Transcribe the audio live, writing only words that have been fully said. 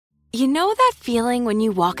You know that feeling when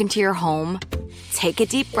you walk into your home, take a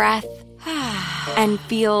deep breath, and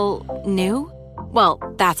feel new? Well,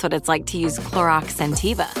 that's what it's like to use Clorox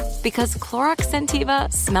Scentiva. Because Clorox Scentiva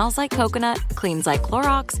smells like coconut, cleans like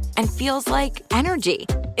Clorox, and feels like energy.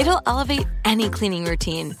 It'll elevate any cleaning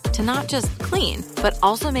routine to not just clean, but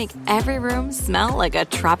also make every room smell like a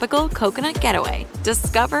tropical coconut getaway.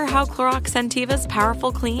 Discover how Clorox Scentiva's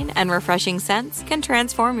powerful clean and refreshing scents can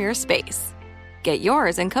transform your space. Get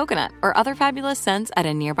yours in coconut or other fabulous scents at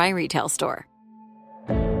a nearby retail store.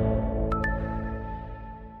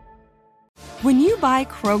 When you buy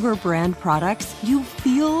Kroger brand products, you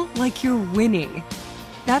feel like you're winning.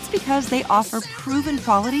 That's because they offer proven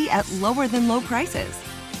quality at lower than low prices.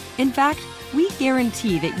 In fact, we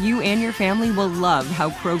guarantee that you and your family will love how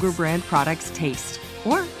Kroger brand products taste,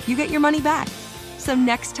 or you get your money back. So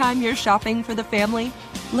next time you're shopping for the family,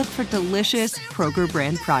 look for delicious Kroger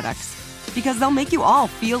brand products, because they'll make you all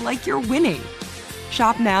feel like you're winning.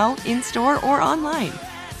 Shop now, in-store, or online.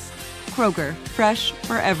 Kroger, fresh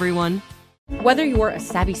for everyone. Whether you're a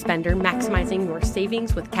savvy spender maximizing your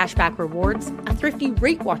savings with cashback rewards, a thrifty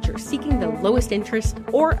rate watcher seeking the lowest interest,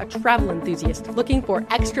 or a travel enthusiast looking for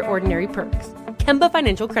extraordinary perks, Kemba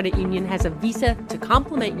Financial Credit Union has a visa to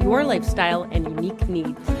complement your lifestyle and unique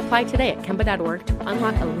needs. Apply today at Kemba.org to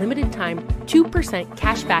unlock a limited time 2%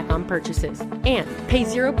 cash back on purchases and pay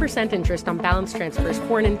 0% interest on balance transfers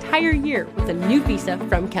for an entire year with a new visa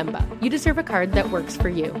from Kemba. You deserve a card that works for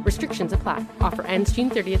you. Restrictions apply. Offer ends June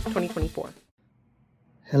 30th, 2024.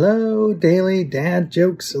 Hello, Daily Dad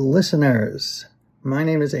Jokes listeners. My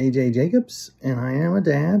name is AJ Jacobs, and I am a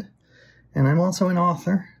dad, and I'm also an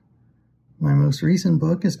author. My most recent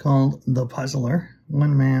book is called The Puzzler,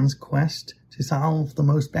 One Man's Quest to Solve the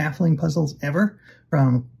Most Baffling Puzzles Ever,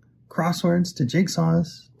 from crosswords to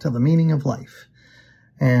jigsaws to the meaning of life.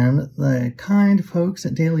 And the kind folks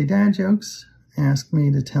at Daily Dad Jokes asked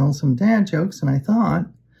me to tell some dad jokes, and I thought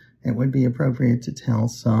it would be appropriate to tell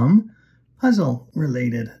some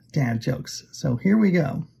puzzle-related dad jokes. So here we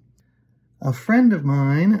go. A friend of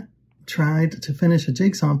mine tried to finish a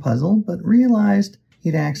jigsaw puzzle, but realized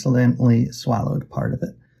he'd accidentally swallowed part of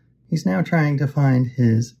it. He's now trying to find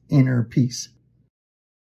his inner peace.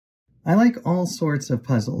 I like all sorts of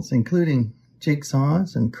puzzles, including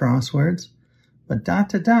jigsaws and crosswords, but ...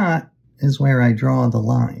 is where I draw the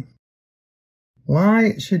line.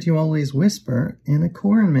 Why should you always whisper in a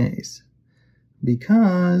corn maze?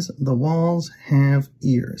 Because the walls have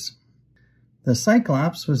ears. The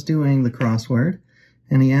Cyclops was doing the crossword,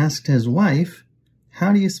 and he asked his wife,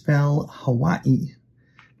 "How do you spell Hawaii?"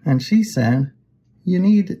 And she said, "You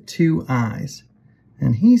need 2 eyes."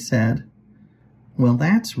 And he said, "Well,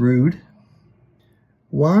 that's rude."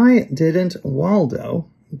 Why didn't Waldo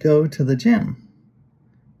go to the gym?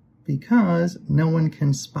 Because no one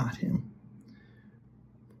can spot him.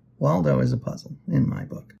 Waldo is a puzzle in my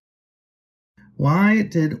book. Why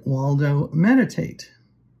did Waldo meditate?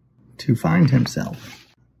 To find himself.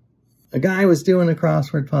 A guy was doing a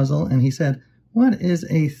crossword puzzle, and he said, "What is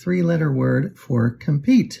a 3-letter word for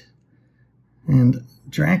compete?" And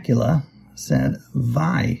Dracula said,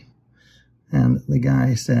 "Vi." And the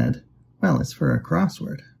guy said, "Well, it's for a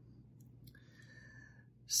crossword."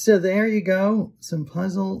 So there you go, some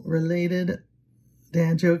puzzle-related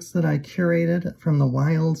dad jokes that I curated from the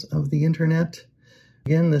wilds of the internet.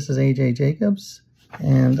 Again, this is AJ Jacobs,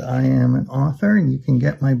 and I am an author, and you can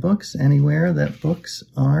get my books anywhere that books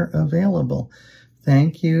are available.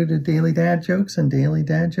 Thank you to Daily Dad Jokes and Daily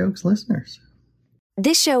Dad Jokes listeners.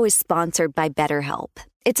 This show is sponsored by BetterHelp.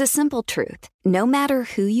 It's a simple truth. No matter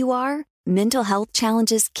who you are, mental health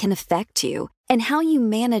challenges can affect you, and how you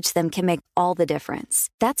manage them can make all the difference.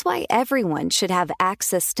 That's why everyone should have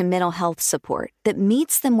access to mental health support that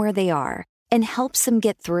meets them where they are and helps them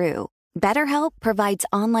get through. BetterHelp provides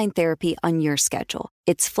online therapy on your schedule.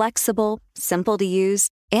 It's flexible, simple to use,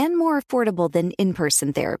 and more affordable than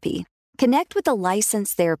in-person therapy. Connect with a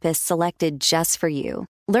licensed therapist selected just for you.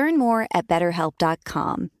 Learn more at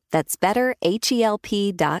BetterHelp.com. That's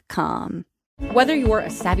BetterHelp.com. Whether you're a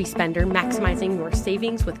savvy spender maximizing your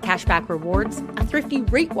savings with cashback rewards, a thrifty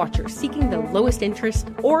rate watcher seeking the lowest interest,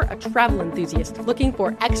 or a travel enthusiast looking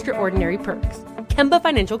for extraordinary perks, Kemba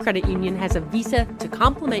Financial Credit Union has a visa to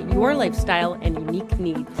complement your lifestyle and unique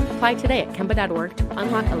needs. Apply today at Kemba.org to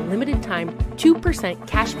unlock a limited time 2%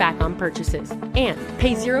 cash back on purchases and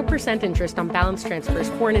pay 0% interest on balance transfers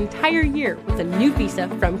for an entire year with a new visa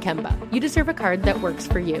from Kemba. You deserve a card that works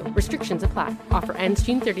for you. Restrictions apply. Offer ends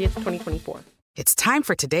June 30th, 2024. It's time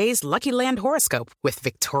for today's Lucky Land horoscope with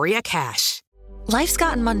Victoria Cash. Life's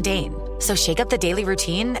gotten mundane, so shake up the daily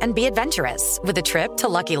routine and be adventurous with a trip to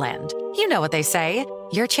Lucky Land. You know what they say,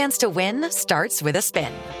 Your chance to win starts with a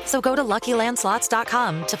spin. So go to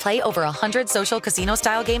LuckyLandSlots.com to play over 100 social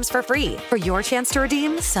casino-style games for free for your chance to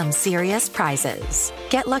redeem some serious prizes.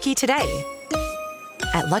 Get lucky today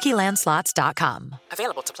at LuckyLandSlots.com.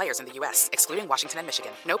 Available to players in the U.S., excluding Washington and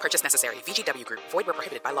Michigan. No purchase necessary. VGW Group. Void where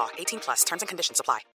prohibited by law. 18+. Terms and conditions apply.